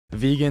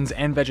Vegans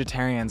and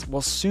vegetarians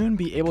will soon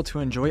be able to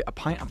enjoy a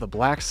pint of the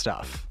black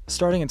stuff.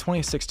 Starting in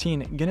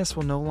 2016, Guinness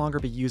will no longer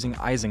be using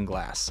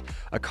isinglass,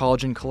 a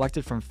collagen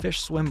collected from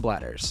fish swim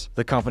bladders.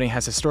 The company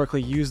has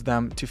historically used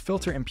them to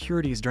filter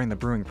impurities during the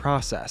brewing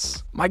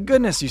process. My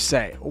goodness, you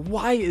say,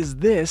 why is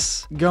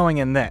this going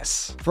in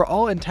this? For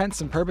all intents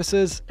and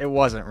purposes, it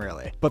wasn't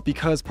really. But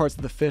because parts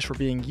of the fish were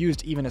being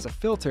used even as a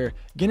filter,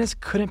 Guinness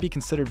couldn't be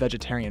considered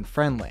vegetarian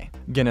friendly.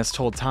 Guinness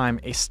told Time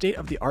a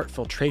state-of-the-art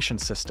filtration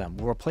system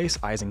will replace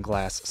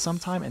isinglass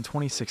sometime in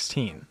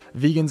 2016.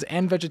 Vegans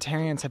and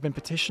vegetarians have been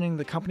petitioning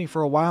the company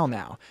for a while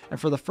now, and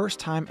for the first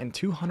time in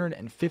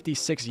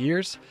 256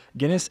 years,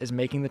 Guinness is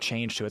making the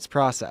change to its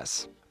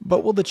process.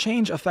 But will the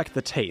change affect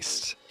the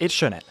taste? It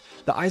shouldn't.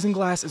 The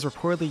isinglass is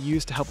reportedly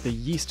used to help the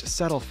yeast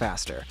settle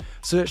faster,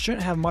 so it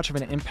shouldn't have much of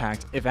an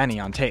impact, if any,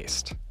 on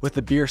taste. With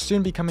the beer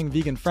soon becoming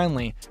vegan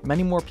friendly,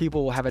 many more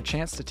people will have a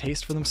chance to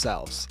taste for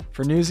themselves.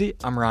 For Newsy,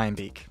 I'm Ryan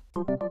Beek.